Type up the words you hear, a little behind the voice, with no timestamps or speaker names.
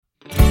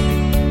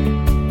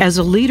As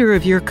a leader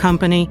of your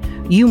company,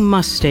 you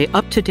must stay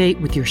up to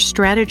date with your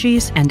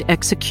strategies and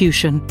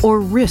execution or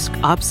risk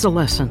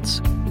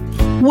obsolescence.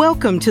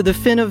 Welcome to the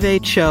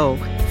Finovate Show,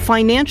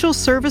 financial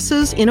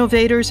services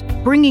innovators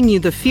bringing you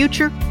the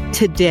future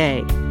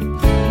today.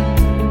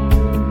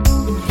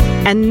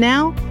 And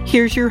now,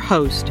 here's your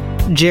host,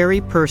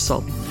 Jerry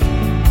Purcell.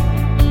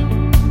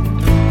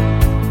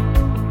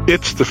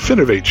 It's the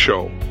Finovate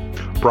Show,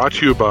 brought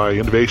to you by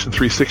Innovation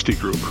 360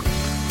 Group.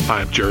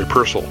 I'm Jerry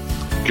Purcell.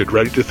 Get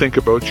ready to think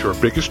about your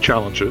biggest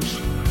challenges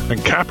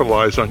and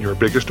capitalize on your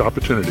biggest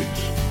opportunities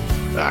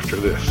after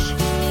this.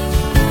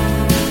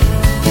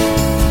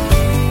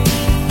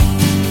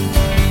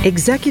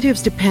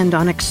 Executives depend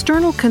on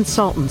external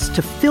consultants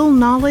to fill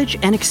knowledge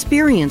and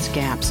experience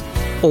gaps,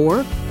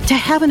 or to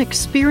have an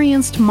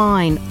experienced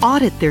mind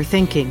audit their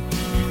thinking.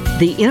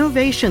 The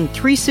Innovation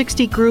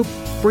 360 Group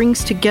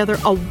brings together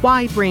a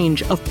wide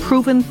range of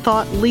proven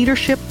thought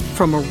leadership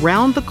from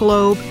around the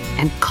globe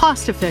and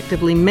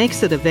cost-effectively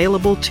makes it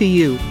available to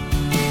you.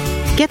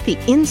 Get the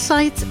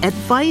insights,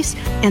 advice,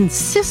 and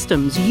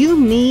systems you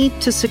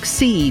need to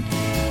succeed.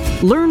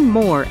 Learn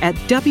more at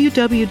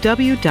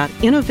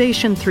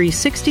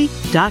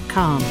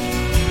www.innovation360.com.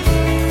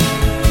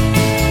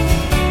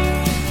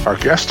 Our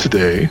guests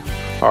today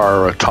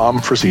are Tom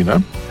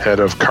Frosina, Head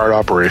of Card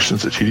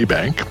Operations at TD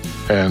Bank,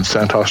 and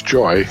Santosh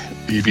Joy,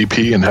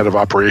 EVP and Head of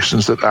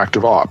Operations at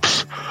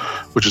ActiveOps,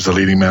 which is a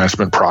leading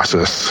management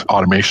process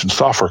automation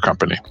software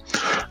company.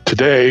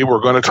 Today, we're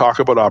going to talk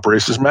about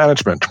operations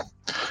management,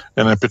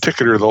 and in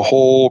particular, the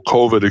whole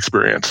COVID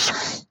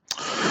experience.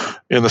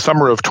 In the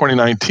summer of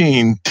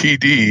 2019,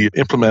 TD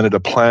implemented a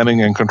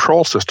planning and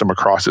control system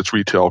across its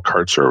retail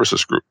card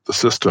services group. The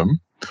system,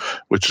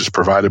 which is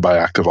provided by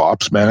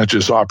ActiveOps,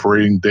 manages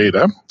operating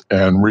data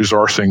and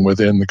resourcing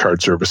within the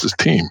card services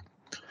team.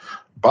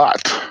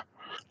 But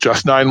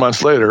just 9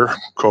 months later,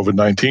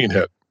 COVID-19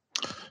 hit.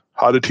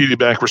 How did TD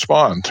Bank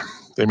respond?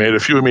 They made a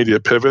few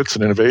immediate pivots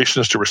and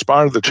innovations to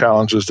respond to the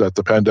challenges that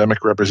the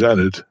pandemic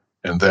represented.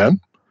 And then,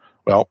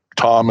 well,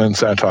 Tom and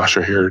Santosh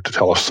are here to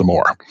tell us some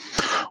more.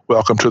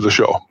 Welcome to the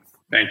show.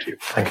 Thank you.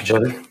 Thank you,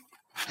 Jerry.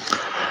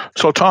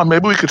 So, Tom,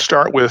 maybe we could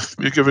start with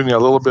you giving a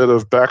little bit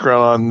of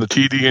background on the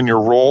TD and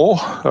your role,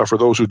 for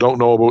those who don't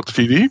know about the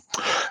TD,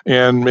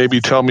 and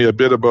maybe tell me a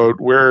bit about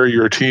where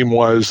your team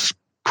was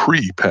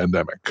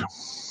pre-pandemic.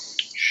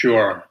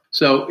 Sure.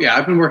 So,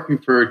 I've been working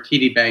for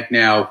TD Bank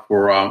now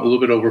for a little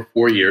bit over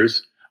 4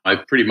 years.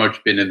 I've pretty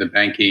much been in the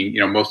banking,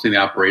 mostly in the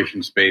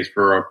operations space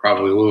for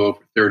probably a little over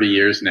 30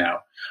 years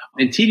now.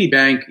 And TD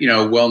Bank,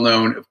 well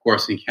known, of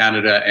course, in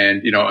Canada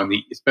and,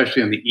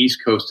 especially on the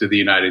East Coast of the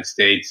United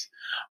States,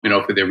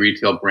 for their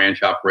retail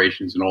branch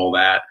operations and all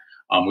that.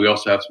 We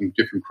also have some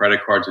different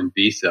credit cards and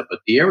Visa. But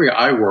the area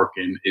I work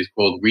in is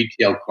called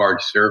Retail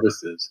Card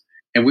Services.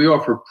 And we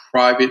offer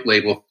private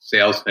label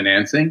sales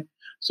financing.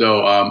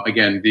 So,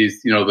 again,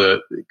 these, the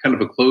kind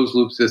of a closed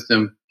loop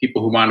system,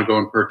 people who want to go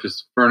and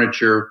purchase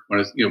furniture,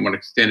 want to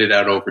extend it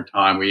out over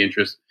time. We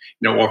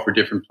offer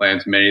different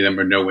plans. Many of them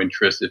are no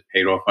interest, if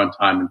paid off on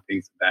time and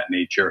things of that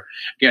nature.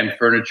 Again,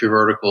 furniture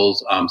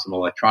verticals, some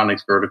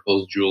electronics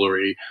verticals,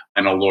 jewelry,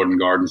 and a lawn and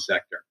garden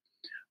sector.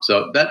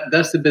 So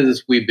that's the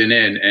business we've been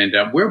in. And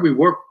where we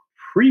were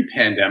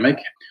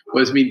pre-pandemic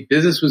was,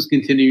 business was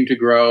continuing to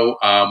grow.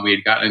 We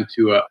had gotten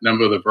into a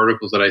number of the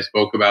verticals that I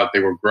spoke about.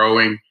 They were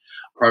growing.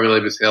 Private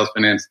label sales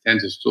finance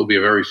tends to still be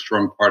a very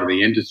strong part of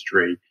the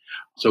industry.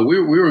 So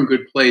we were in a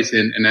good place.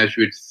 And as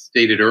you had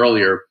stated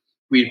earlier,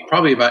 we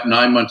probably about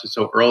 9 months or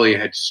so early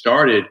had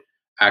started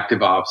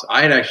ActiveOps.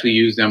 I had actually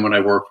used them when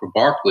I worked for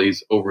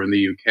Barclays over in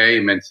the UK,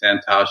 and met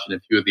Santosh and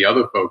a few of the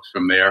other folks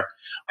from there.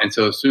 And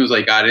so as soon as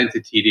I got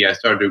into TD, I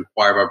started to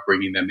inquire about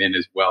bringing them in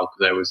as well,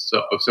 because I was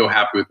so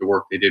happy with the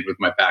work they did with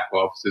my back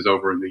offices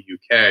over in the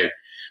UK.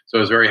 So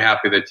I was very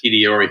happy that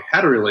TD already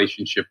had a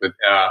relationship with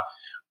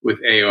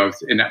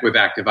AOMs and with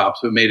ActiveOps,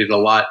 so it made it a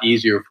lot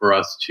easier for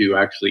us to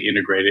actually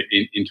integrate it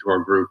into our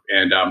group,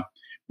 and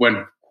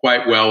went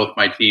quite well with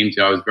my teams.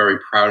 I was very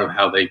proud of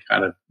how they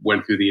kind of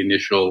went through the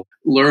initial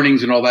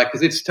learnings and all that,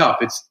 because it's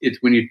tough. It's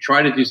when you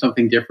try to do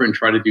something different,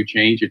 try to do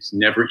change, it's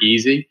never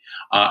easy,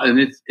 and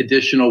it's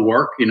additional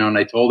work. And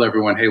I told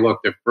everyone, hey,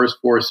 look, the first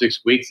 4 or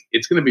 6 weeks,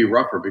 it's going to be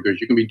rougher because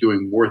you're going to be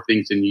doing more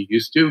things than you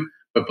used to.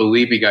 But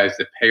believe me, guys,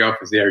 the payoff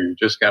is there. You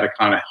just got to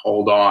kind of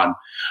hold on.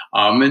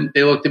 And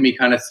they looked at me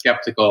kind of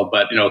skeptical,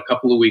 but, a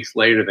couple of weeks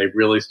later, they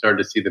really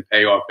started to see the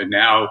payoff. And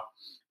now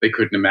they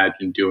couldn't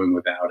imagine doing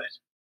without it.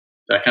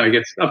 That kind of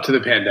gets up to the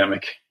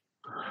pandemic.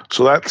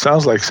 So that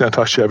sounds like,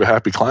 Santosh, you have a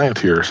happy client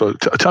here. So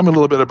tell me a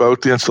little bit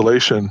about the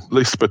installation, at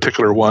least the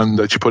particular one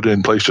that you put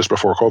in place just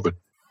before COVID.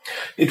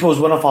 It was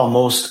one of our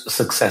most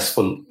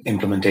successful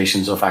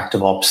implementations of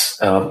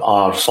ActiveOps,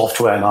 our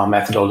software and our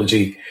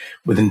methodology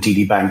within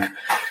TD Bank.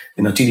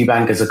 TD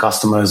Bank as a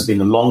customer has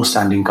been a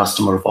long-standing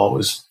customer of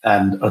ours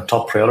and a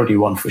top priority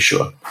one for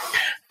sure.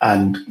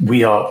 And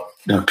we are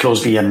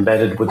closely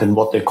embedded within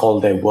what they call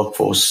their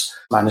workforce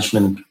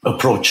management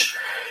approach.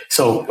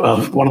 So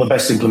one of the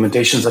best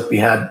implementations that we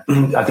had,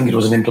 I think it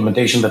was an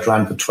implementation that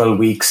ran for 12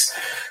 weeks.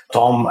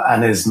 Tom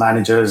and his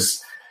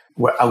managers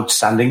were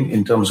outstanding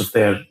in terms of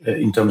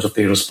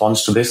their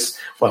response to this.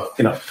 But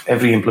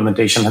every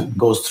implementation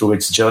goes through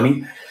its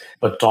journey.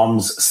 But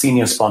Tom's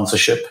senior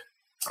sponsorship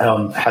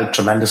helped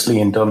tremendously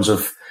in terms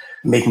of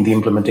making the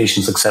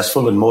implementation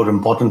successful, and more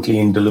importantly,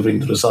 in delivering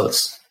the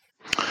results.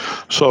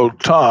 So,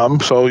 Tom,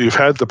 you've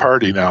had the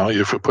party now.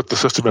 You've put the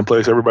system in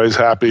place. Everybody's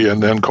happy,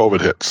 and then COVID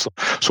hits.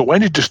 So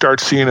when did you start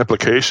seeing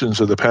implications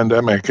of the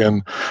pandemic,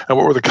 and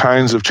what were the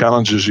kinds of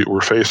challenges you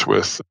were faced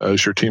with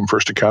as your team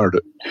first encountered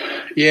it?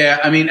 Yeah,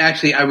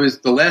 actually,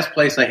 the last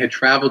place I had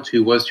traveled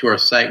to was to our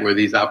site where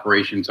these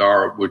operations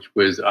are, which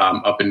was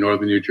up in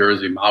northern New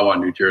Jersey, Mahwah,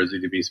 New Jersey,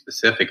 to be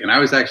specific. And I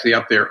was actually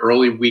up there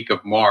early week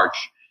of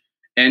March.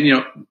 And,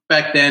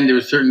 back then there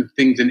were certain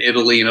things in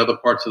Italy and other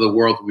parts of the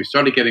world. We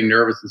started getting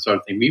nervous and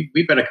started thinking,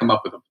 we better come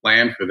up with a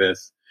plan for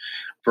this,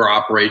 for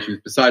operations,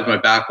 besides my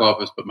back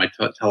office, but my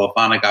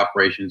telephonic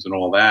operations and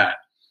all that.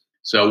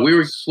 So we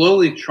were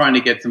slowly trying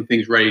to get some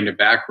things ready in the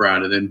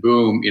background. And then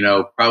boom,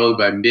 probably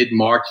by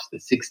mid-March, the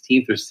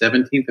 16th or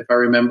 17th, if I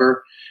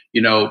remember,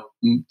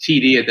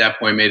 TD at that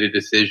point made a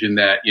decision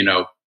that,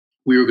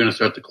 we were going to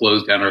start to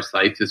close down our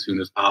sites as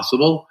soon as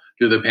possible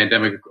due to the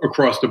pandemic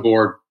across the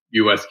board.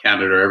 U.S.,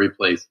 Canada, every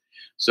place.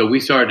 So we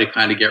started to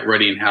kind of get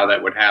ready and how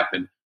that would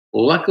happen.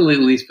 Luckily,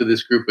 at least for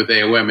this group with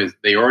AOM, is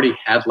they already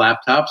had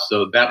laptops.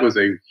 So that was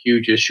a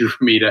huge issue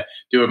for me to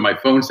do at my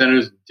phone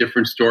centers,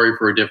 different story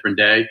for a different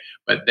day.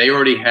 But they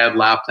already had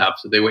laptops.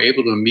 So they were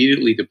able to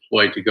immediately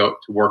deploy to go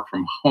to work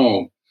from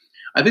home.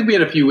 I think we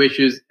had a few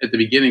issues at the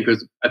beginning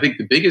because I think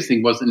the biggest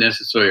thing wasn't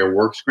necessarily a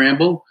work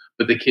scramble,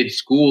 but the kids'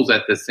 schools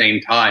at the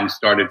same time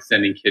started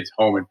sending kids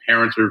home, and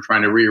parents were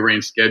trying to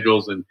rearrange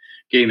schedules and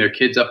getting their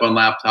kids up on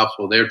laptops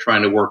while they're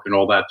trying to work and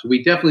all that. So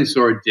we definitely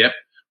saw a dip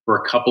for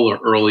a couple of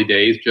early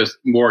days, just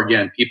more,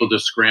 again, people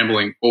just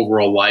scrambling,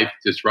 overall life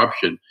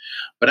disruption.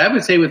 But I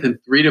would say within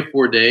 3 to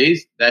 4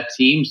 days, that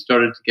team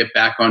started to get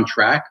back on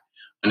track.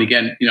 And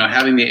again,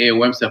 having the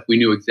AOM stuff, we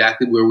knew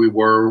exactly where we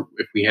were,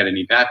 if we had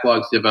any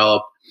backlogs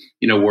developed,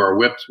 where our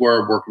WIPs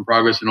were, work in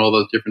progress, and all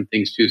those different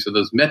things too. So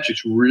those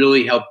metrics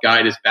really helped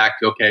guide us back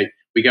to, okay,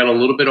 we got a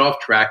little bit off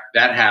track.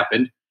 That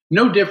happened.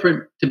 No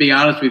different, to be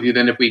honest with you,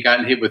 than if we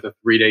gotten hit with a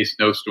 3-day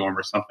snowstorm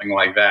or something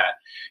like that.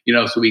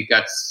 So we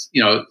got,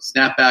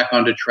 snapped back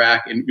onto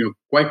track, and,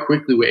 quite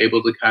quickly we're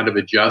able to kind of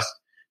adjust,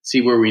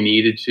 see where we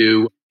needed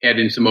to, add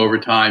in some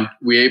overtime.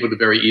 We're able to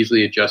very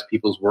easily adjust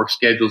people's work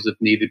schedules if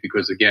needed,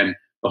 because again,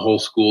 the whole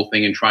school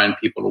thing and trying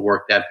people to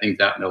work that things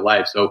out in their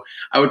life. So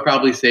I would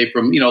probably say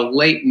from,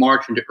 late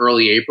March into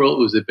early April, it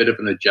was a bit of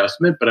an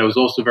adjustment, but I was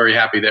also very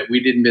happy that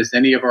we didn't miss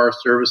any of our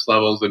service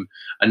levels, and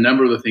a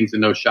number of the things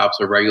in those shops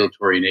are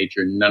regulatory in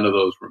nature. None of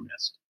those were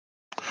missed.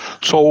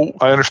 So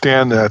I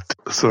understand that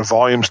the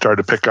volume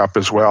started to pick up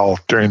as well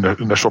during the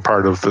initial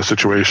part of the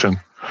situation,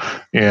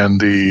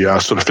 and the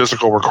sort of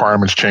physical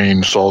requirements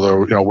changed.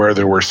 So where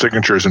there were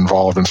signatures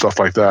involved and stuff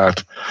like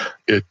that,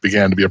 it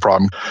began to be a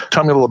problem.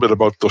 Tell me a little bit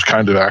about those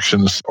kind of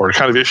actions or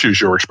kind of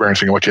issues you were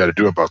experiencing and what you had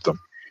to do about them.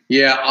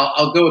 Yeah,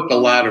 I'll go with the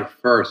latter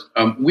first.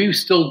 We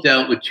still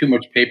dealt with too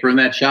much paper in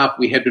that shop.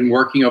 We had been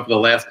working over the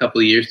last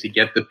couple of years to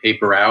get the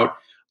paper out.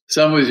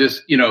 Some was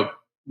just,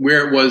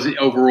 where it was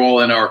overall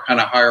in our kind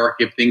of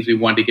hierarchy of things we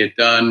wanted to get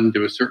done.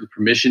 There were certain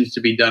permissions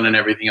to be done and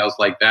everything else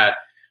like that.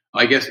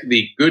 I guess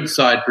the good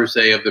side, per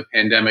se, of the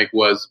pandemic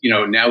was,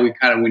 now we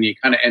when you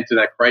kind of enter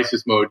that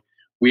crisis mode,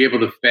 we're able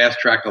to fast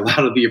track a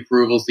lot of the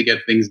approvals to get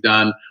things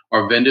done.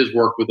 Our vendors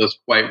work with us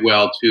quite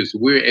well, too. So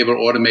we were able to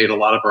automate a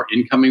lot of our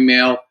incoming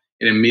mail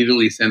and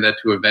immediately send that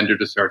to a vendor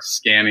to start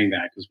scanning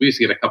that, because we used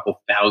to get a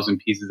couple thousand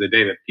pieces a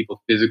day that people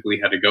physically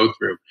had to go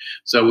through.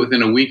 So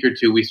within a week or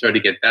two, we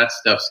started to get that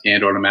stuff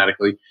scanned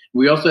automatically.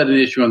 We also had an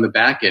issue on the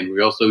back end.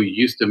 We also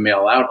used to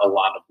mail out a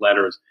lot of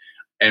letters,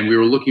 and we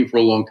were looking for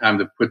a long time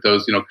to put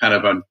those, kind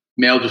of on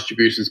mail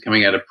distributions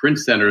coming out of print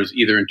centers,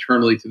 either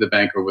internally to the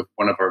bank or with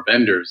one of our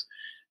vendors.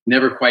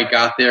 Never quite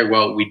got there.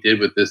 Well, we did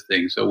with this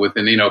thing. So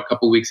within, a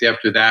couple of weeks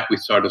after that, we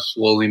started to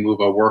slowly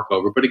move our work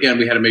over. But again,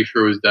 we had to make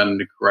sure it was done in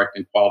the correct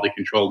and quality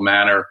controlled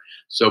manner.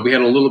 So we had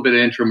a little bit of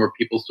interim where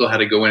people still had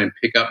to go in and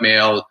pick up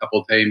mail a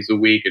couple of times a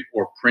week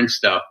or print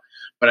stuff.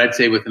 But I'd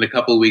say within a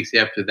couple of weeks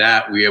after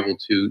that, we were able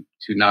to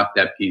knock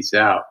that piece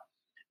out.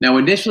 Now,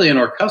 initially in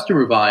our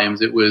customer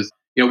volumes, it was,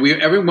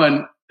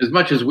 everyone, as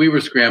much as we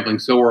were scrambling,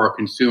 so were our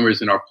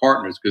consumers and our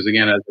partners. Because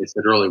again, as I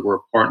said earlier, we're a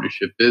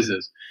partnership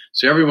business.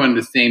 So everyone,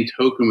 the same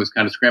token, was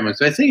kind of scrambling.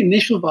 So I'd say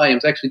initial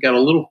volumes actually got a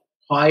little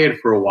quiet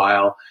for a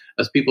while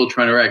as people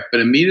trying to react. But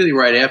immediately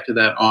right after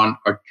that, on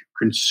our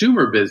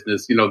consumer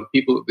business,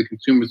 the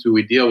consumers who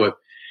we deal with,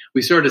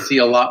 we started to see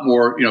a lot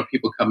more,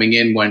 people coming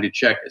in wanting to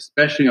check,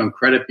 especially on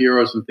credit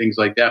bureaus and things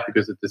like that.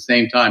 Because at the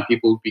same time,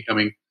 people were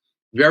becoming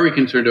very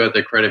concerned about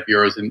their credit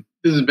bureaus. And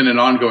this has been an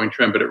ongoing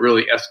trend, but it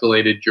really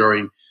escalated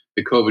during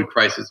the COVID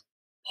crisis.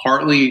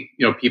 Partly,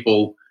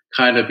 people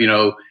kind of,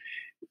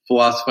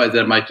 philosophized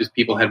that it might just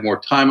people had more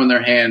time on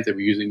their hands. They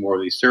were using more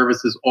of these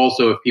services.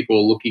 Also, if people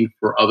were looking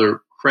for other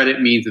credit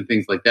means and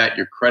things like that,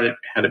 your credit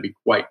had to be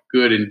quite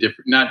good in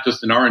different, not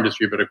just in our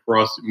industry, but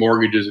across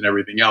mortgages and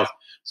everything else.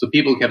 So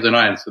people kept an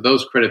eye on it. So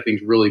those credit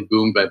things really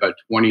boomed by about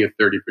 20 or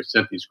 30%,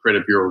 these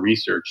credit bureau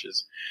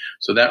researches.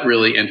 So that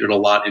really entered a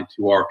lot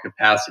into our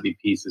capacity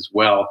piece as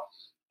well.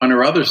 On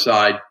our other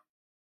side,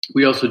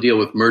 we also deal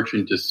with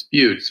merchant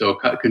disputes. So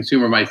a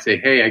consumer might say,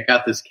 hey, I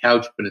got this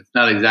couch, but it's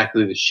not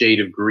exactly the shade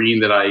of green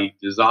that I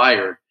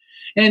desired.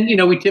 And,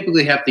 we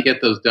typically have to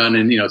get those done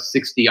in,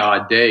 60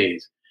 odd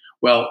days.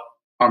 Well,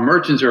 our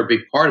merchants are a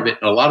big part of it.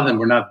 And a lot of them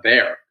were not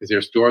there because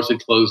their stores had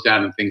closed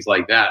down and things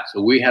like that.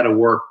 So we had to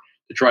work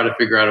to try to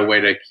figure out a way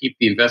to keep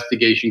the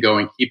investigation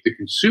going, keep the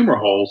consumer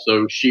whole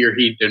so she or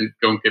he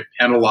don't get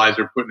penalized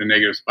or put in a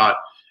negative spot.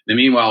 And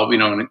meanwhile,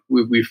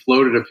 we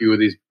floated a few of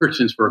these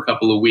merchants for a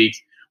couple of weeks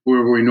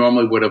where we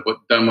normally would have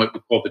done what we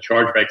call the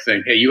chargeback,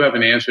 saying, hey, you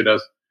haven't answered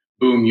us.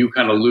 Boom, you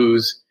kind of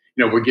lose.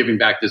 We're giving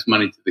back this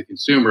money to the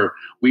consumer.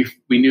 We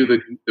knew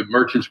the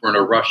merchants were in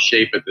a rough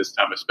shape at this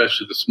time,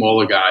 especially the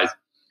smaller guys.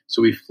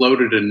 So we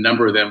floated a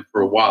number of them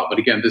for a while. But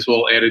again, this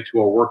all added to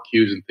our work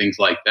queues and things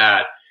like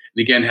that.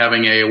 And again,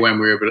 having AOM, we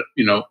were able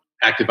to,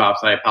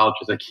 ActiveOps, I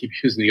apologize, I keep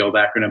using the old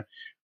acronym.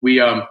 We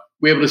were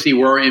able to see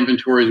where our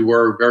inventories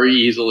were very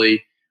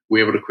easily.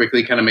 We were able to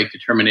quickly kind of make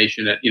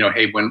determination that,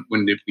 hey, when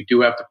we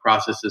do have to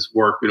process this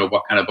work,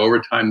 what kind of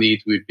overtime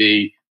needs we'd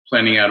be,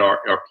 planning out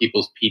our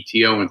people's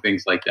PTO and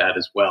things like that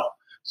as well.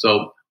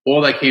 So all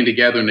that came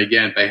together. And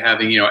again, by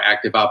having,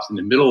 ActiveOps in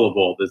the middle of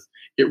all this,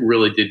 it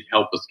really did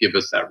help us give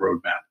us that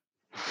roadmap.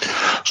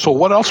 So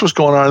what else was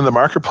going on in the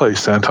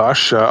marketplace,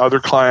 Santosh? Other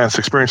clients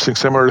experiencing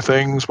similar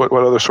things? What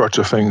other sorts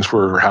of things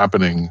were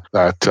happening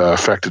that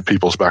affected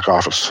people's back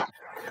office?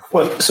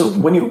 Well, so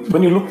when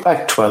you look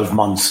back 12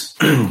 months,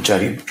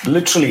 Jerry,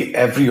 literally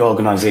every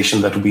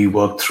organization that we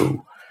worked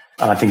through,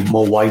 and I think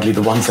more widely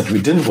the ones that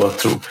we didn't work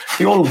through,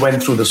 they all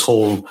went through this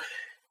whole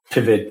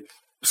pivot,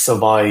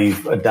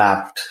 survive,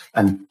 adapt,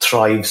 and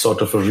thrive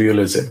sort of a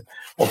realism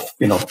of,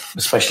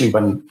 especially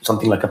when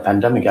something like a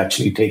pandemic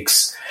actually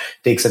takes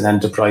an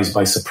enterprise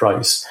by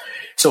surprise.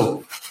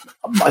 So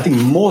I think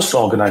most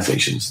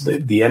organizations,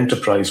 the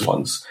enterprise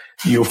ones,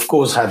 you of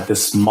course had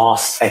this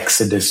mass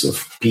exodus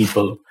of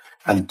people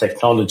and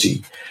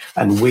technology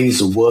and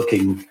ways of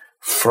working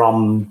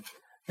from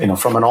an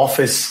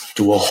office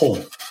to a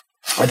home.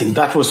 I think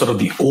that was sort of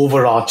the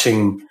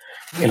overarching,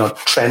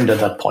 trend at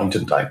that point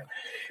in time.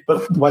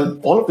 But while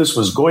all of this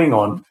was going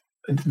on,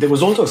 there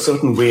was also a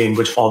certain way in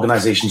which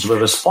organizations were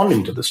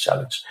responding to this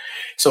challenge.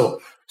 So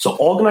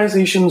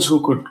organizations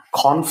who could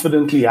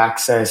confidently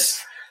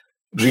access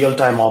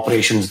real-time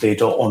operations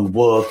data on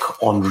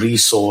work, on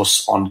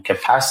resource, on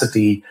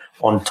capacity,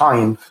 on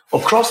time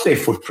across their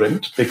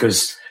footprint,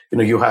 because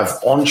you have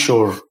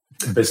onshore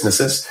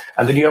businesses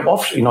and then you have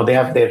offshore, they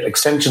have their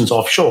extensions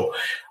offshore.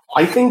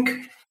 I think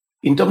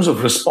in terms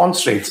of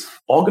response rates,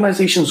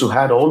 organizations who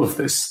had all of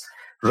this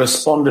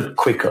responded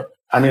quicker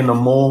and in a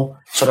more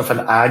sort of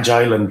an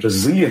agile and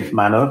resilient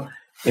manner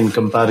in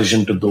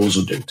comparison to those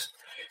who didn't.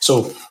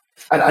 So,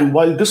 and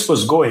while this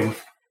was going,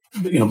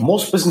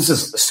 most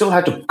businesses still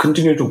had to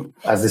continue to,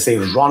 as they say,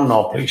 run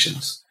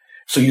operations.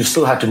 So you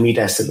still had to meet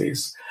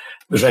SLAs.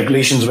 The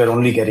regulations were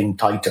only getting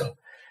tighter.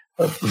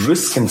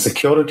 Risk and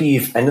security,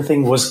 if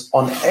anything, was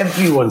on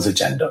everyone's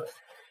agenda.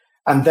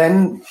 And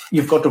then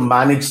you've got to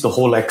manage the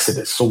whole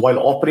exodus. So while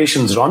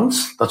operations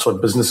runs, that's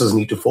what businesses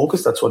need to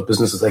focus. That's what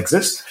businesses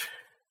exist.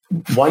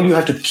 While you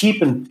had to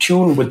keep in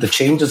tune with the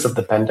changes that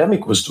the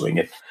pandemic was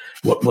doing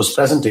what was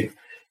presenting,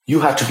 you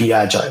had to be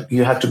agile.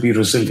 You had to be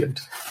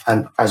resilient.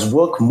 And as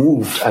work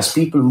moved, as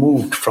people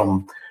moved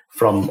from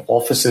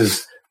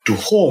offices to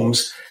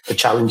homes, the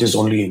challenges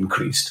only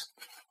increased.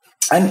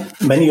 And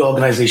many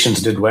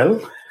organizations did well,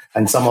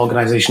 and some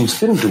organizations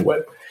didn't do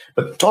well.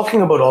 But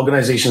talking about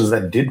organizations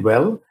that did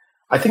well,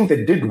 I think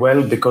they did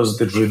well because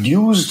they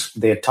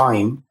reduced their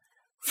time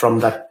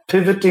from that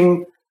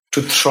pivoting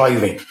to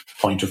thriving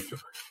point of view,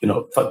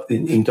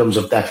 in terms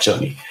of that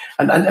journey.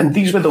 And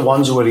these were the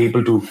ones who were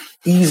able to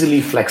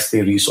easily flex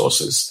their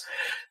resources.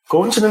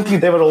 Coincidentally,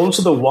 they were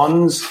also the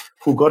ones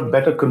who got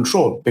better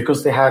control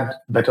because they had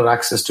better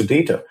access to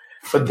data.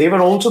 But they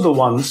were also the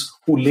ones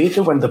who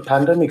later, when the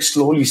pandemic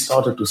slowly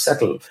started to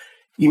settle,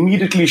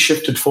 immediately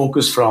shifted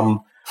focus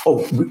from,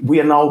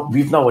 we've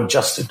now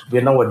adjusted.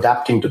 We're now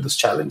adapting to this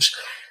challenge.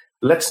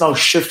 Let's now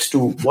shift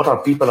to what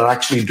our people are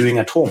actually doing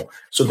at home.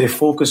 So they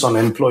focus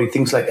on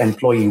things like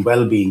employee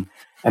well-being,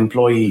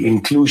 employee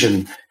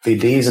inclusion, their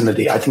days in the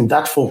day. I think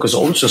that focus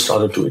also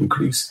started to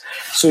increase.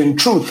 So in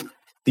truth,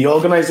 the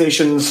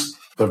organizations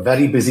were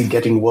very busy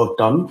getting work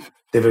done.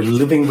 They were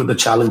living with the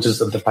challenges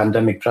that the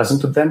pandemic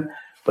presented them,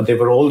 but they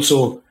were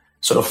also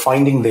sort of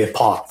finding their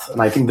path.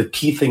 And I think the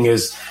key thing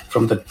is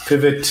from the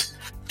pivot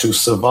to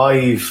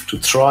survive, to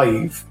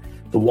thrive,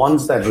 the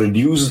ones that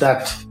reduced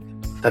that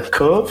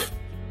curve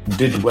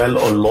did well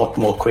a lot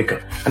more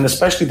quicker. And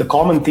especially the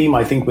common theme,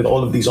 I think, with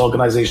all of these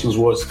organizations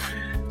was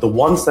the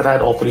ones that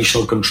had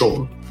operational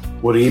control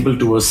were able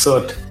to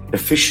assert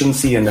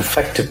efficiency and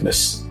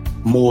effectiveness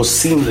more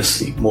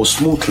seamlessly, more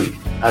smoothly,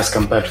 as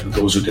compared to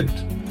those who didn't.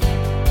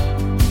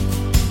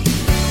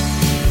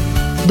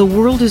 The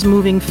world is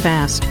moving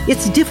fast.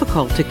 It's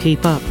difficult to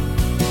keep up.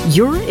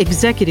 Your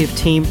executive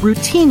team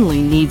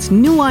routinely needs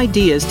new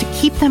ideas to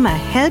keep them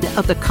ahead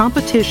of the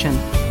competition.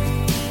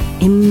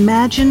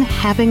 Imagine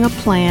having a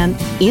plan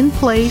in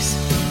place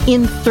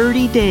in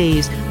 30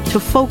 days to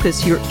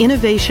focus your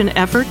innovation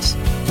efforts,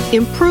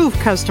 improve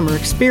customer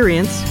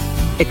experience,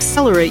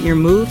 accelerate your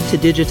move to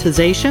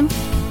digitization,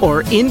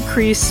 or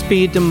increase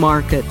speed to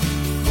market.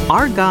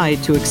 Our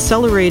guide to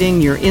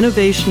accelerating your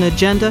innovation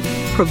agenda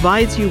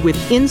provides you with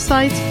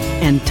insights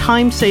and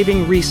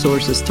time-saving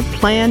resources to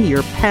plan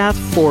your path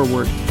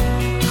forward.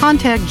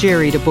 Contact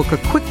Jerry to book a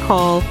quick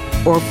call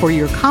or for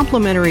your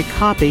complimentary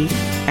copy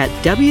at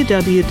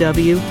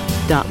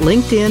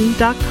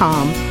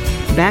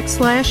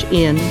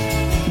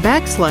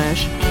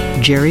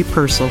www.linkedin.com/in/Jerry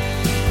Purcell,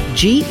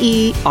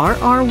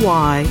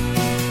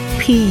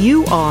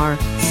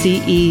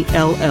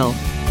 GERRYPURCELL,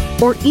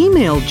 or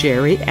email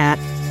Jerry at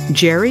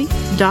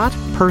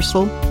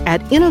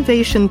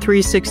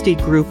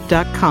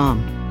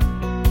jerry.purcell@innovation360group.com.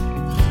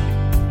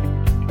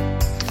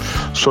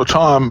 So,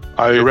 Tom,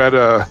 I read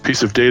a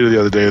piece of data the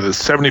other day that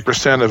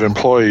 70% of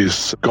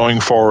employees going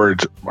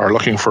forward are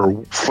looking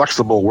for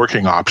flexible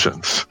working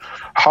options.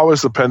 How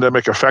has the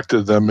pandemic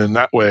affected them in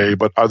that way,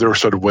 but other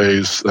sort of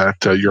ways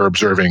that you're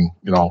observing,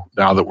 now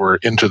that we're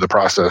into the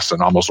process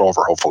and almost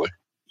over, hopefully?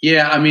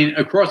 Yeah, I mean,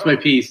 across my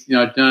piece,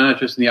 not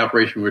just in the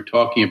operation we're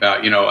talking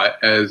about,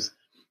 as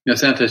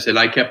Santosh said,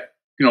 I kept,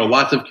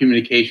 lots of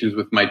communications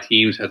with my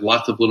teams, had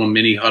lots of little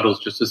mini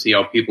huddles just to see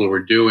how people were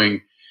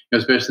doing,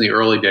 especially in the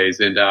early days.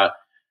 And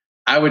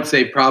I would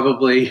say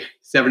probably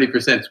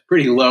 70% is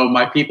pretty low.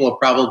 My people are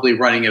probably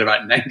running at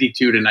about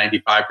 92 to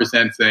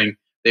 95% saying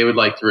they would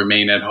like to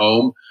remain at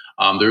home.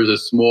 There's a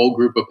small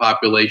group of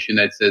population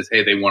that says,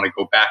 hey, they want to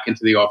go back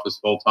into the office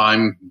full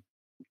time.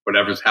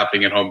 Whatever's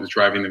happening at home is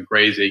driving them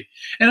crazy.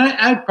 And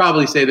I'd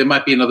probably say there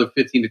might be another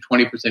 15 to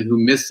 20% who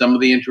miss some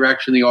of the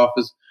interaction in the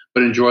office,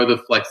 but enjoy the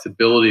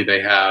flexibility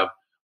they have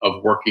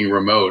of working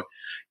remote.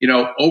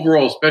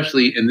 Overall,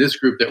 especially in this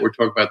group that we're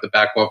talking about, the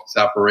back office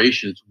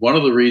operations, one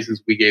of the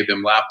reasons we gave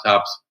them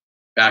laptops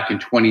back in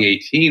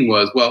 2018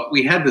 was, well,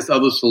 we had this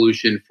other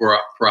solution for a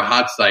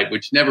hot site,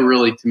 which never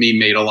really, to me,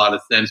 made a lot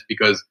of sense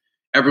because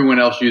everyone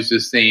else used the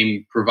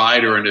same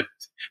provider. And if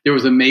there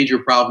was a major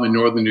problem in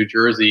northern New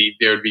Jersey,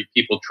 there would be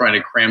people trying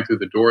to cram through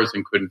the doors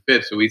and couldn't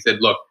fit. So we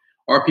said, look,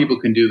 our people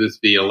can do this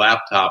via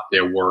laptop,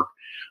 their work.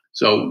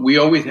 So we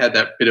always had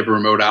that bit of a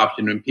remote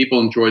option, and people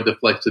enjoyed the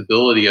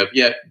flexibility of,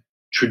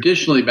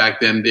 traditionally back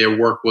then their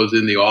work was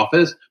in the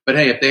office, but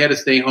hey, if they had to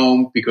stay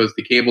home because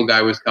the cable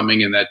guy was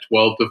coming in that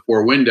 12 to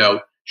 4 window,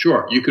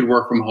 sure, you could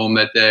work from home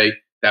that day.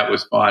 That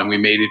was fine. We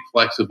made it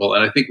flexible.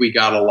 And I think we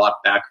got a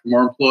lot back from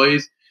our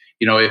employees.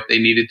 If they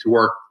needed to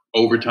work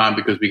overtime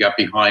because we got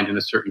behind in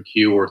a certain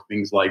queue or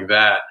things like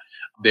that,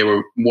 they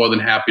were more than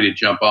happy to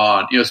jump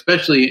on,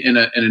 especially in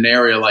an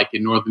area like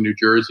in northern New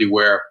Jersey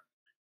where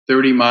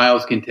 30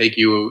 miles can take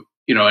you,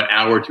 an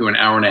hour to an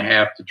hour and a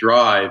half to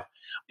drive.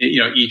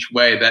 Each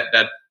way,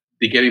 that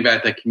the getting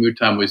back that commute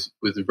time was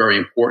very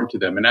important to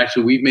them. And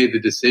actually, we've made the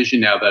decision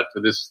now that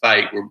for this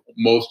site where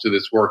most of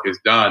this work is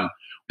done,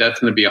 that's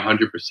going to be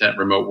 100%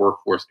 remote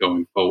workforce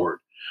going forward.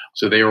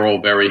 So they are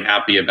all very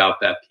happy about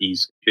that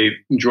piece. They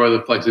enjoy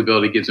the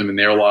flexibility it gives them in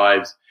their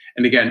lives.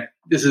 And again,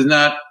 it's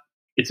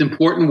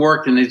important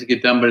work that needs to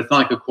get done, but it's not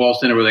like a call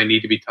center where they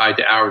need to be tied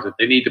to hours. If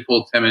they need to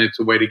pull 10 minutes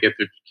away to get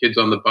their kids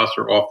on the bus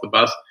or off the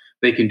bus,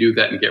 they can do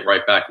that and get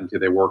right back into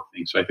their work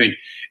thing. So I think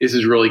this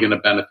is really going to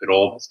benefit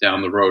all of us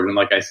down the road. And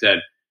like I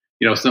said,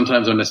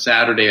 sometimes on a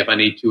Saturday, if I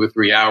need 2 or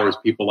 3 hours,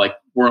 people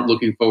weren't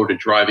looking forward to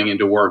driving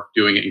into work,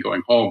 doing it and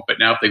going home. But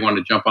now if they want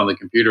to jump on the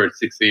computer at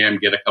 6 a.m.,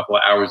 get a couple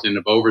of hours in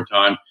of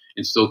overtime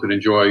and still could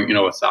enjoy,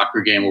 a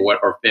soccer game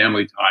or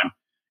family time,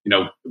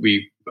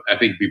 I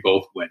think we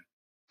both win.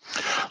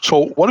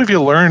 So what have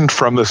you learned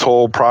from this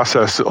whole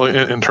process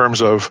in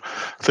terms of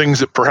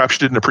things that perhaps you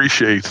didn't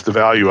appreciate the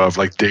value of,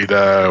 like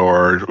data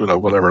or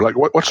whatever? Like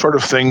what sort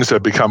of things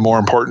have become more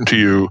important to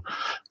you,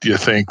 do you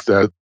think,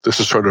 that this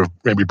is sort of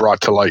maybe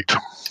brought to light?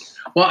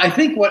 Well, I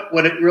think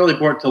what it really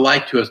brought to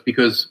light to us,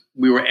 because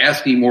we were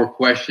asking more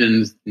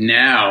questions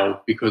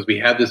now because we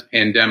had this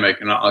pandemic,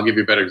 and I'll give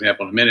you a better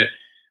example in a minute,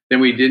 than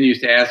we didn't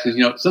used to ask is,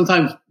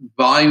 sometimes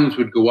volumes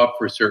would go up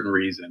for a certain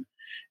reason.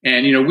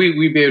 And,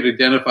 we'd be able to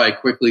identify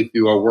quickly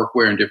through our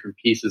workwear and different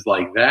pieces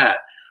like that.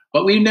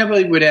 But we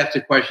never would ask the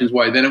questions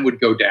why. Then it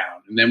would go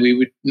down. And then we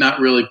would not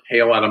really pay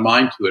a lot of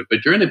mind to it. But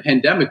during the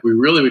pandemic, we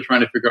really were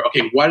trying to figure out,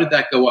 okay, why did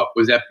that go up?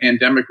 Was that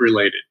pandemic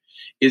related?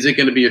 Is it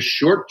going to be a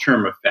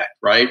short-term effect,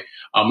 right?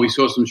 We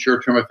saw some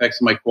short-term effects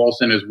in my call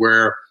centers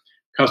where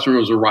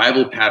customers'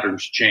 arrival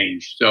patterns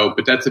changed.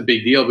 But that's a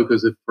big deal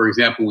because if, for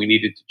example, we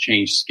needed to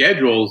change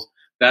schedules,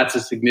 that's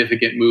a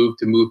significant move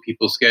to move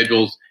people's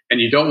schedules.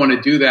 And you don't want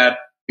to do that,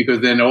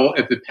 because then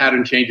if the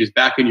pattern changes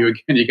back on you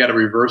again, you got to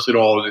reverse it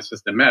all, and it's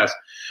just a mess.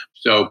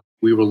 So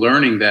we were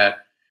learning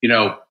that,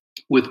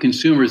 with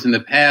consumers in the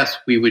past,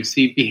 we would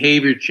see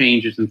behavior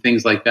changes and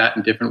things like that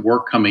and different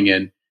work coming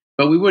in,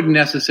 but we wouldn't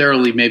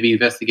necessarily maybe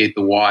investigate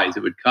the whys.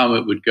 It would come,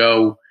 it would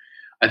go.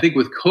 I think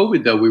with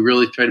COVID, though, we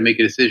really try to make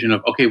a decision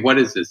of, okay, what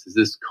is this? Is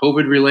this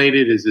COVID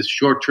related? Is this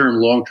short-term,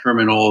 long-term,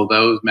 and all of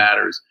those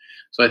matters?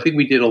 So I think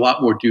we did a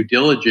lot more due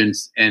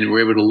diligence and were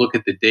able to look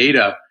at the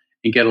data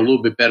and get a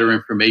little bit better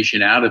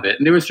information out of it.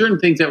 And there were certain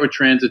things that were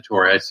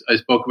transitory. I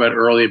spoke about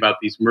earlier about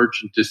these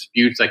merchant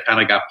disputes that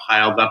kind of got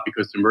piled up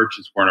because the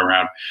merchants weren't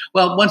around.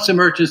 Well, once the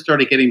merchants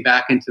started getting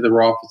back into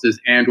their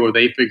offices and or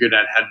they figured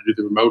out how to do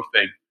the remote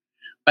thing,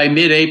 by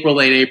mid-April,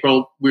 late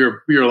April, we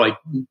were like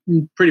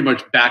pretty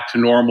much back to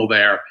normal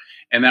there.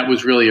 And that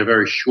was really a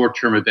very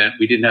short-term event.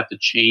 We didn't have to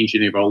change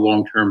any of our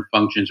long-term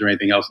functions or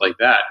anything else like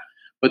that.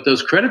 But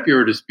those credit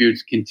bureau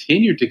disputes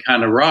continued to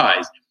kind of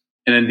rise.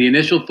 And then the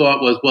initial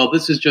thought was, well,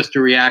 this is just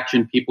a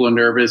reaction. People are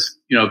nervous,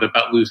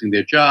 about losing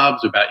their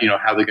jobs, about,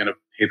 how they're going to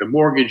pay the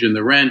mortgage and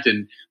the rent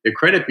and their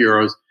credit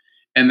bureaus,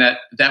 and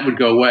that would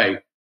go away.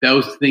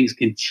 Those things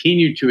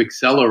continue to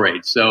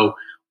accelerate. So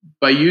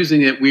by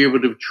using it, we were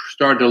able to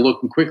start to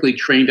look and quickly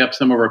trained up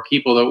some of our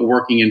people that were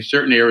working in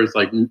certain areas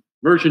like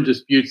merchant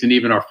disputes and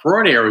even our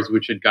fraud areas,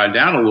 which had gone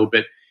down a little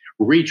bit,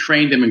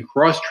 retrained them and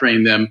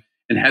cross-trained them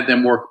and had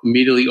them work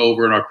immediately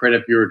over in our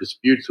credit bureau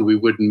disputes so we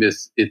wouldn't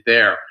miss it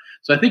there.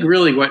 So I think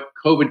really what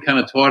COVID kind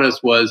of taught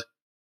us was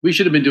we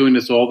should have been doing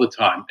this all the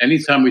time.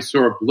 Anytime we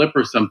saw a blip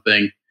or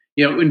something,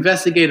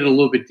 investigate it a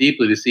little bit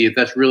deeply to see if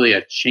that's really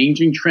a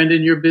changing trend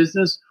in your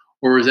business,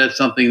 or is that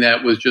something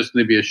that was just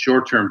going to be a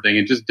short-term thing?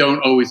 And just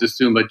don't always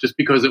assume that just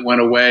because it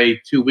went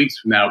away 2 weeks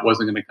from now, it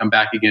wasn't going to come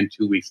back again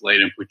 2 weeks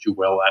later and put you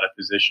well out of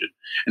position.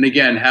 And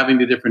again, having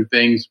the different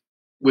things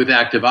with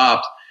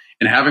ActiveOps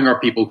and having our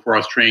people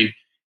cross-trained,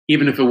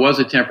 even if it was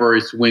a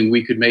temporary swing,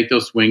 we could make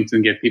those swings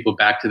and get people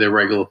back to their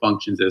regular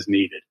functions as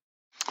needed.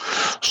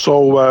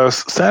 So,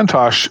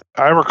 Santosh,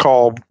 I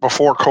recall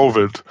before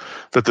COVID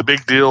that the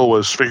big deal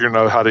was figuring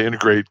out how to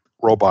integrate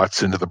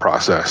robots into the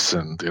process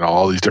and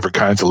all these different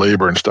kinds of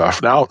labor and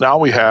stuff. Now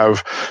we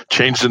have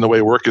changes in the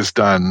way work is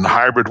done,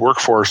 hybrid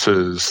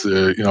workforces,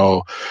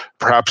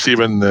 perhaps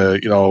even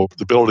the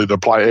ability to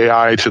apply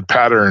AI to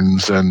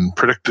patterns and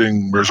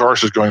predicting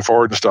resources going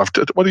forward and stuff.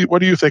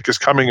 What do you think is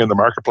coming in the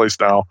marketplace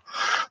now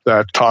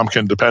that Tom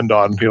can depend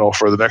on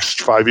for the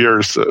next 5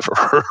 years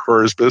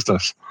for his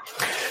business?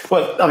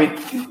 Well, I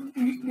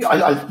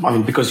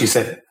mean, because you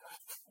said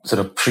sort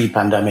of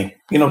pre-pandemic,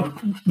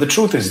 the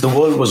truth is the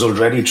world was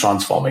already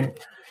transforming,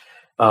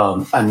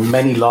 and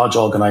many large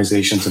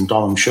organizations, and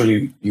Tom, I'm sure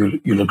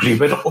you'll agree,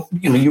 but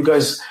you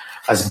guys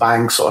as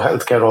banks or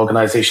healthcare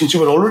organizations, you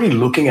were already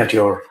looking at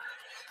your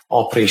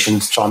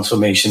operations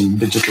transformation,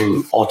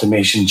 digital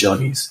automation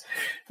journeys.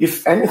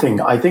 If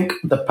anything, I think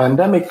the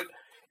pandemic,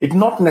 it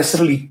not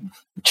necessarily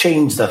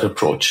changed that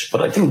approach,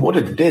 but I think what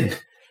it did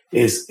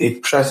is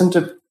it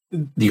presented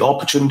the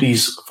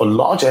opportunities for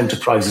large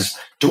enterprises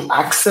to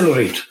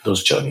accelerate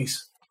those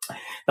journeys.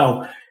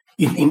 Now,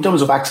 in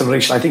terms of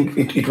acceleration, I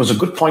think it was a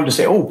good point to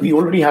say, we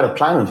already had a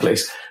plan in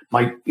place.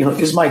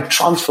 Is my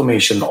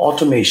transformation,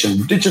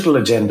 automation, digital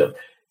agenda,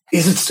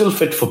 is it still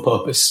fit for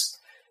purpose?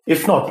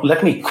 If not,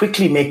 let me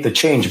quickly make the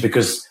change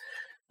because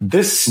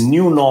this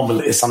new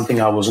normal is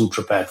something I wasn't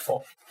prepared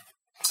for.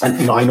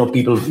 And, I know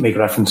people make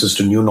references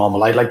to new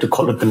normal. I'd like to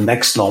call it the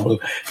next normal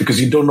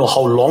because you don't know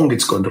how long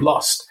it's going to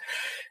last.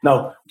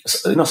 Now,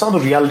 some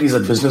of the realities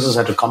that businesses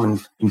had to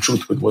come in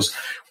truth with was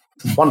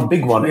one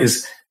big one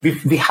is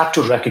we had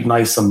to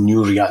recognize some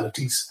new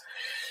realities.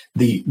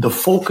 The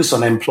focus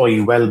on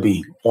employee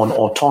well-being, on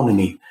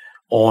autonomy,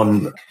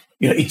 on,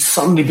 it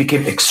suddenly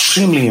became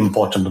extremely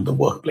important in the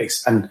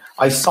workplace. And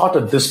I start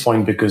at this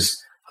point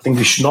because I think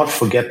we should not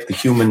forget the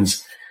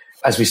humans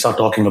as we start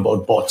talking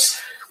about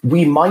bots.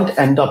 We might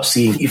end up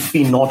seeing, if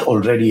we not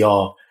already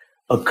are,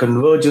 a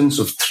convergence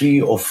of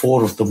 3 or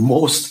 4 of the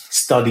most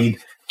studied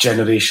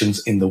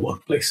generations in the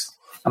workplace.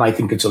 And I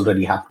think it's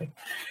already happening.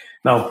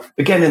 Now,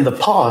 again, in the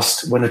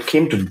past, when it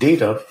came to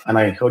data, and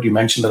I heard you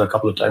mention that a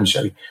couple of times,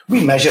 Sherry,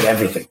 we measured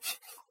everything.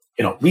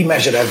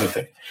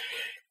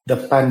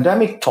 The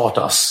pandemic taught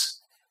us,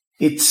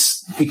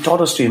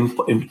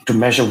 to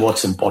measure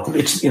what's important.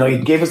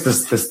 It gave us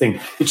this thing.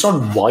 It's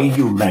not why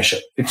you measure,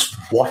 it's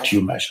what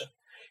you measure.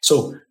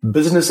 So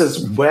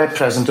businesses were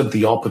presented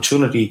the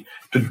opportunity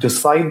to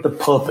decide the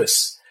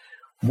purpose.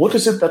 What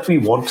is it that we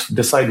want?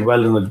 Decide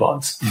well in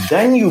advance.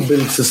 Then you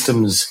build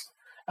systems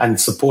and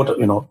support,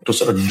 to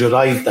sort of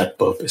derive that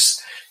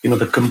purpose.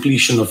 The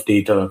completion of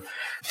data.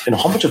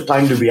 How much of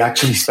time do we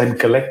actually spend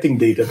collecting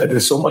data that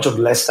there's so much of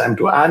less time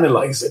to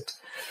analyze it?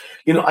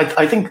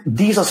 I think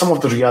these are some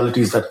of the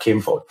realities that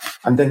came forward.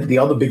 And then the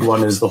other big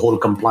one is the whole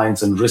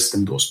compliance and risk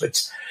in those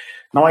bits.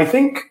 Now, I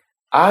think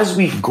as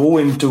we go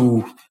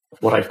into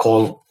what I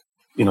call,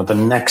 the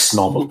next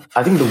normal,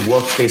 I think the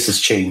workplace has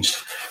changed.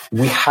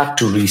 We had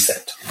to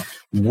reset.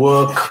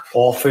 Work,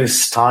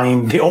 office,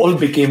 time, they all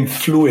became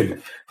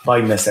fluid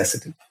by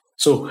necessity.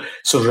 So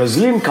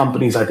resilient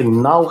companies, I think,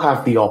 now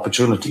have the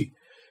opportunity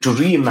to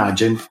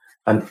reimagine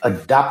an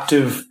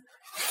adaptive,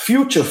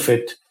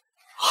 future-fit,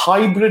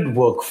 hybrid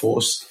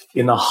workforce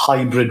in a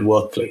hybrid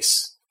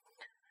workplace.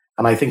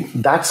 And I think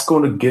that's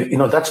going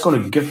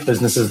to give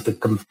businesses the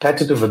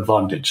competitive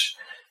advantage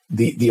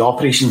the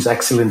operations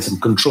excellence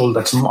and control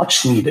that's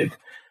much needed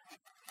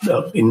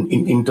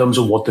in terms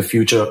of what the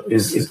future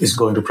is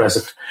going to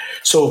present.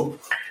 So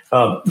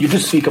you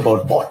just speak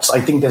about bots.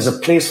 I think there's a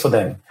place for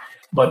them.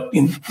 But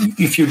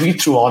if you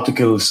read through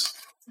articles,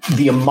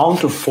 the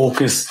amount of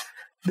focus,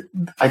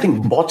 I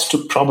think bots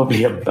took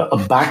probably a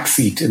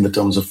backseat in the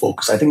terms of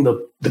focus. I think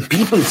the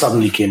people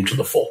suddenly came to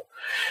the fore.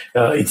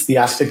 It's the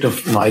aspect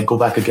of, I go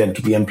back again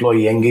to the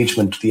employee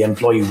engagement, to the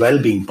employee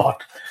well-being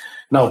part.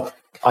 Now,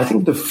 I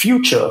think the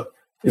future,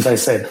 as I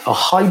said, a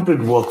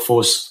hybrid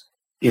workforce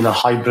in a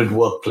hybrid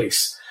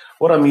workplace.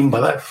 What I mean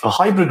by that, a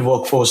hybrid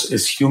workforce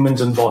is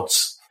humans and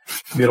bots.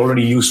 We're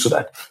already used to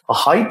that. A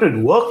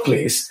hybrid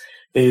workplace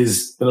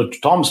is, to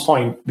Tom's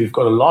point, we've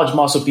got a large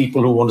mass of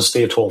people who want to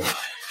stay at home.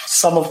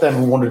 Some of them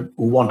who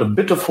want a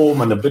bit of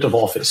home and a bit of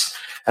office.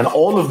 And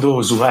all of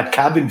those who had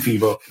cabin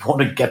fever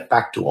want to get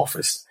back to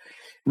office.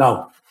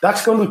 Now,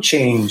 that's going to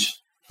change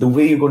the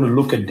way you're going to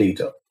look at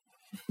data.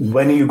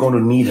 When are you going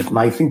to need it? And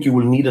I think you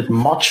will need it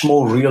much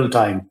more real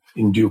time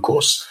in due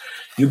course.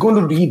 You're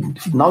going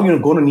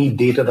to need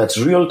data that's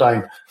real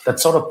time, that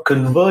sort of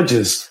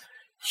converges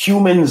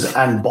humans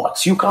and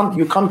bots. You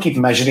can't keep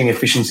measuring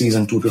efficiencies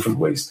in two different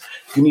ways.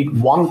 You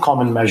need one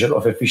common measure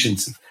of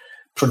efficiency.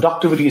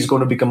 Productivity is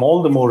going to become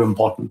all the more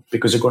important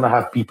because you're going to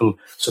have people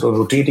sort of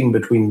rotating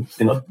between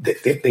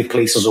their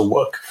places of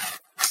work.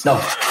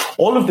 Now,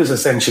 all of this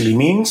essentially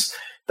means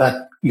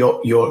that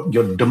your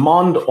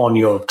demand on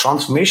your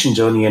transformation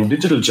journey and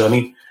digital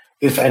journey,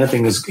 if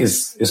anything,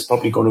 is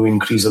probably going to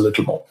increase a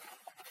little more.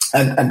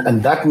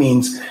 And that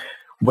means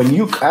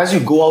as you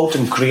go out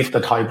and create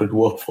that hybrid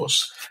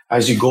workforce,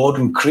 as you go out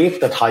and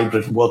create that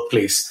hybrid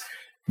workplace,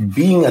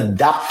 being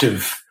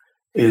adaptive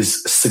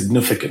is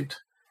significant.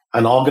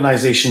 And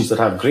organizations that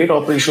have great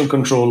operational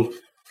control,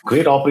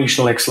 great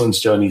operational excellence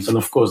journeys, and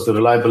of course, the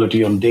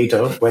reliability on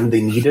data when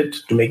they need it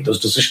to make those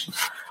decisions,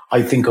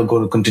 I think are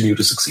going to continue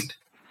to succeed.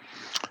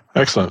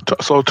 Excellent.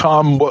 So,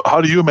 Tom,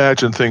 how do you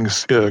imagine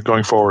things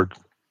going forward?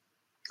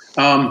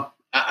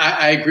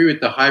 I agree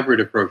with the hybrid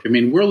approach. I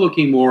mean, we're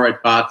looking more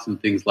at bots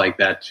and things like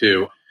that,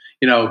 too.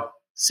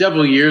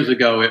 Several years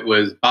ago, it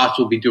was bots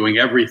will be doing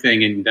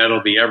everything and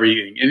that'll be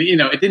everything. And,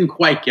 it didn't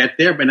quite get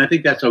there, but I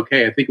think that's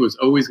okay. I think it was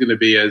always going to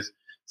be, as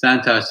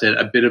Santosh said,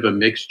 a bit of a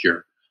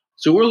mixture.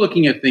 So we're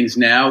looking at things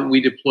now.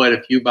 We deployed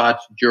a few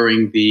bots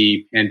during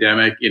the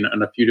pandemic in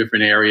a few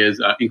different areas,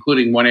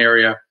 including one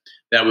area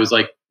that was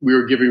like we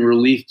were giving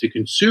relief to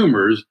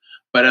consumers.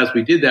 But as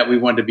we did that, we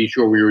wanted to be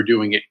sure we were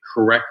doing it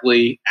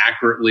correctly,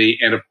 accurately.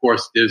 And of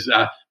course, there's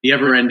the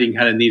ever-ending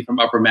kind of need from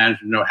upper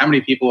management to know how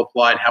many people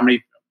applied,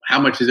 how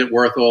much is it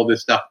worth, all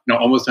this stuff,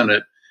 almost on a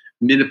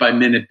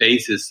minute-by-minute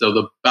basis. So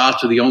the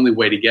bots are the only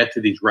way to get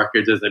to these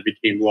records as they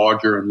became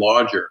larger and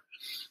larger.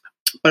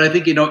 But I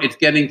think, it's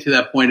getting to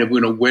that point of,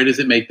 where does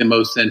it make the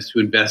most sense to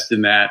invest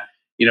in that?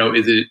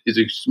 Is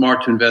it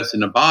smart to invest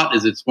in a bot?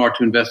 Is it smart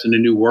to invest in a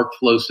new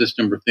workflow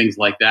system or things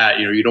like that?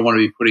 You don't want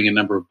to be putting a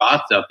number of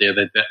bots out there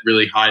that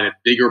really hide a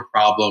bigger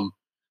problem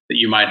that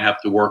you might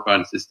have to work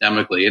on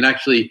systemically. And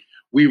actually,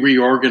 we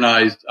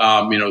reorganized,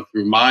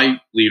 through my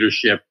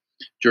leadership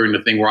during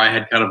the thing where I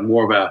had kind of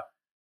more of a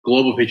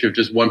global picture of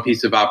just one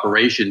piece of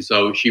operation.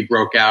 So she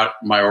broke out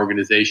my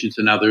organization.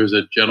 So now there's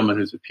a gentleman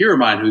who's a peer of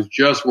mine who's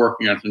just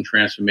working on some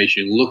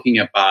transformation, looking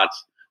at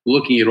bots,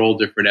 looking at all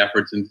different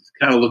efforts and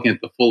kind of looking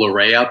at the full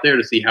array out there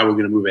to see how we're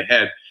going to move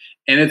ahead.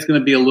 And it's going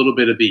to be a little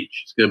bit of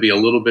each. It's going to be a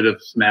little bit of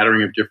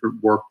smattering of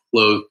different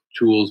workflow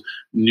tools,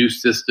 new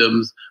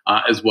systems,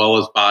 as well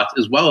as bots,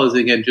 as well as,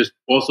 again, just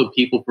also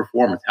people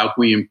performance. How can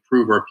we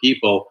improve our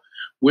people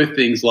with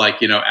things like,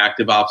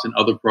 ActiveOps and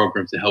other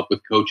programs to help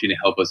with coaching to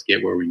help us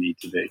get where we need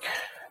to be.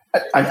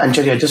 And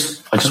Jerry, I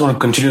just want to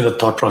continue the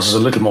thought process a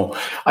little more.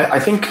 I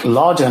think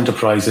large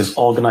enterprises,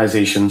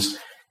 organizations,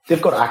 they've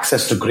got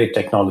access to great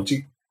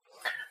technology.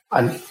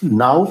 And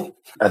now,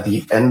 at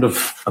the end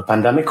of a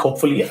pandemic,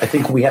 hopefully, I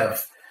think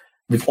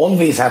we've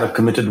always had a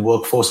committed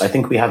workforce. I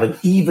think we have an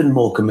even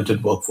more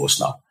committed workforce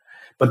now.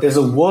 But there's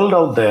a world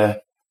out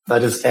there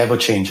that is ever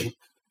changing.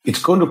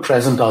 It's going to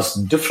present us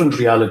different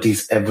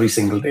realities every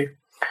single day.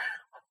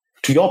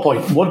 To your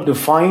point, what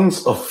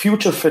defines a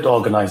future fit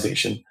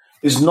organization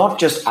is not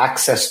just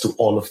access to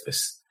all of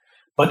this,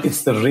 but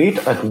it's the rate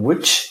at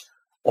which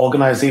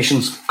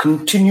organizations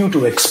continue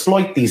to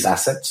exploit these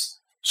assets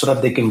so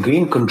that they can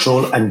gain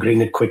control and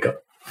gain it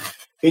quicker.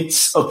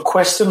 It's a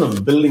question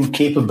of building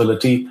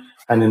capability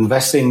and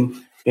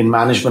investing in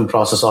management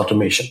process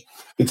automation.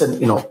 It's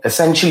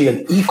essentially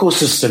an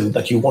ecosystem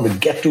that you want to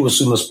get to as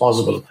soon as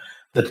possible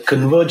that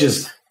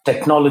converges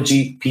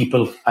technology,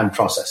 people, and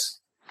process.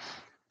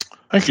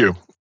 Thank you.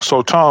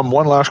 So, Tom,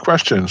 one last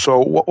question. So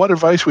what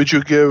advice would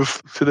you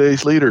give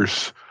today's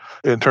leaders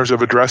in terms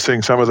of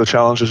addressing some of the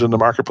challenges in the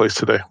marketplace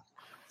today?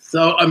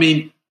 So,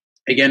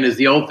 again, there's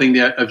the old thing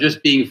there of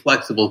just being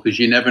flexible because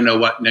you never know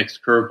what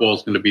next curveball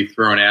is going to be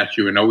thrown at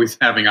you and always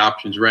having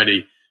options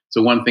ready.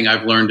 So one thing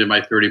I've learned in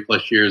my 30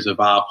 plus years of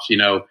ops,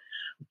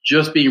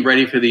 just being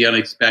ready for the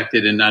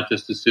unexpected and not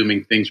just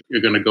assuming things are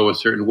going to go a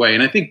certain way.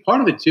 And I think part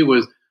of it too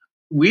was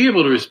we were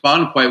able to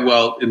respond quite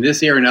well in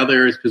this area and other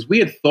areas because we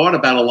had thought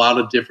about a lot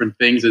of different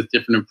things as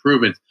different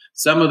improvements.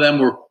 Some of them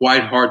were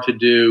quite hard to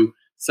do.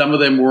 Some of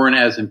them weren't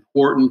as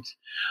important.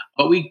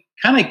 But we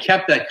kind of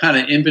kept that kind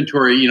of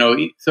inventory,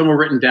 some were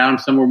written down,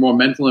 some were more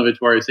mental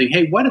inventory, saying,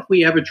 hey, what if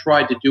we ever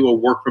tried to do a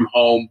work from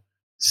home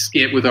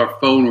skit with our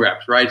phone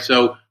reps, right?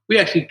 So we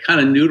actually kind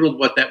of noodled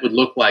what that would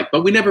look like.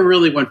 But we never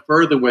really went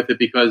further with it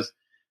because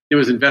there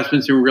was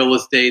investments in real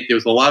estate. There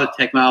was a lot of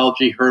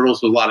technology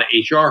hurdles, a lot of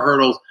HR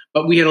hurdles,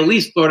 but we had at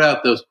least thought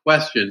out those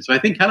questions. So I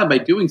think kind of by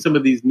doing some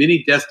of these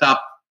mini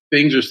desktop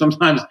things, or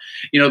sometimes,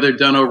 they're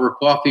done over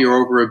coffee or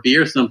over a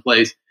beer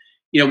someplace,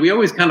 we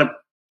always kind of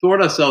thought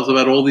ourselves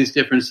about all these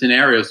different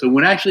scenarios. So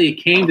when actually it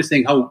came to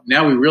saying, oh,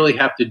 now we really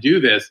have to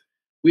do this,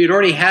 we had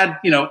already had,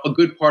 a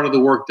good part of the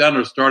work done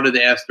or started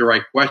to ask the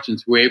right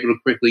questions. We were able to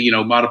quickly,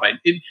 modify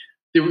it.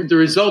 The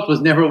result was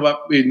never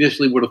what we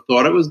initially would have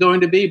thought it was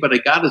going to be, but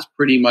it got us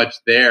pretty much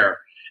there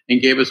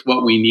and gave us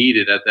what we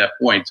needed at that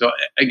point. So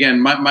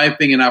again, my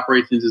thing in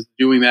operations is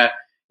doing that,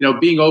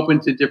 being open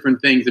to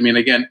different things. I mean,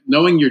 again,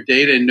 knowing your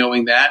data and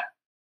knowing that,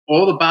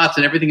 all the bots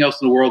and everything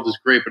else in the world is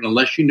great, but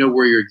unless you know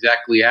where you're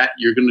exactly at,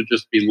 you're going to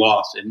just be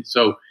lost. And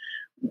so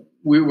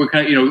we were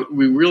kind of,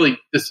 we really,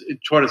 this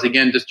taught us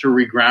again just to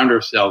reground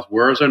ourselves.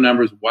 Where's our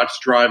numbers? What's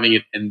driving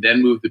it? And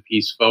then move the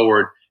piece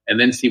forward and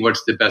then see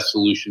what's the best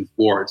solution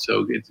for it.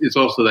 So it's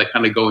also that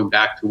kind of going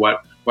back to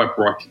what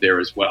brought you there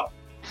as well.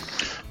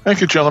 Thank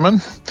you,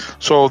 gentlemen.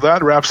 So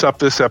that wraps up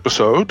this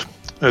episode.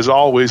 As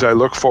always, I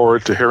look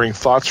forward to hearing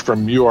thoughts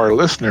from you, our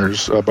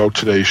listeners, about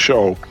today's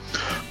show.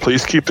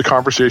 Please keep the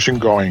conversation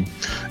going.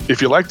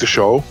 If you like the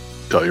show,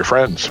 tell your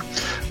friends.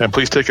 And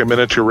please take a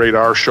minute to rate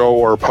our show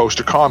or post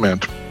a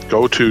comment.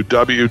 Go to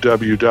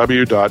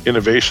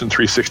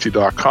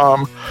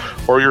www.innovation360.com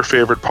or your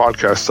favorite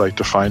podcast site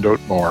to find out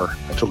more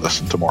and to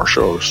listen to more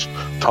shows.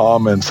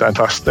 Tom and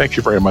Santosh, thank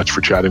you very much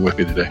for chatting with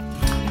me today.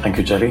 Thank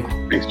you, Jerry.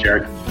 Thanks,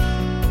 Jared.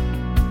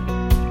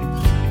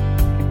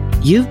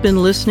 You've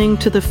been listening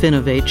to The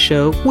Finovate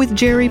Show with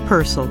Jerry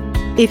Purcell.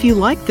 If you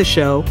like the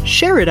show,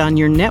 share it on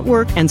your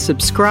network and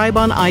subscribe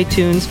on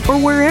iTunes or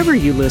wherever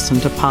you listen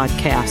to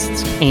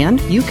podcasts. And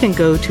you can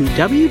go to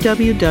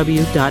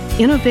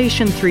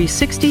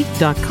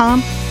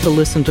www.innovation360.com to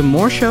listen to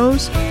more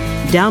shows,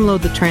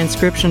 download the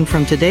transcription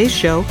from today's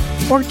show,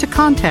 or to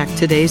contact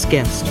today's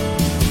guest.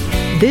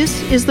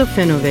 This is The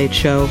Finovate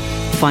Show,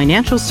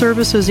 financial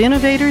services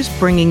innovators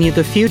bringing you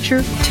the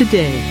future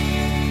today.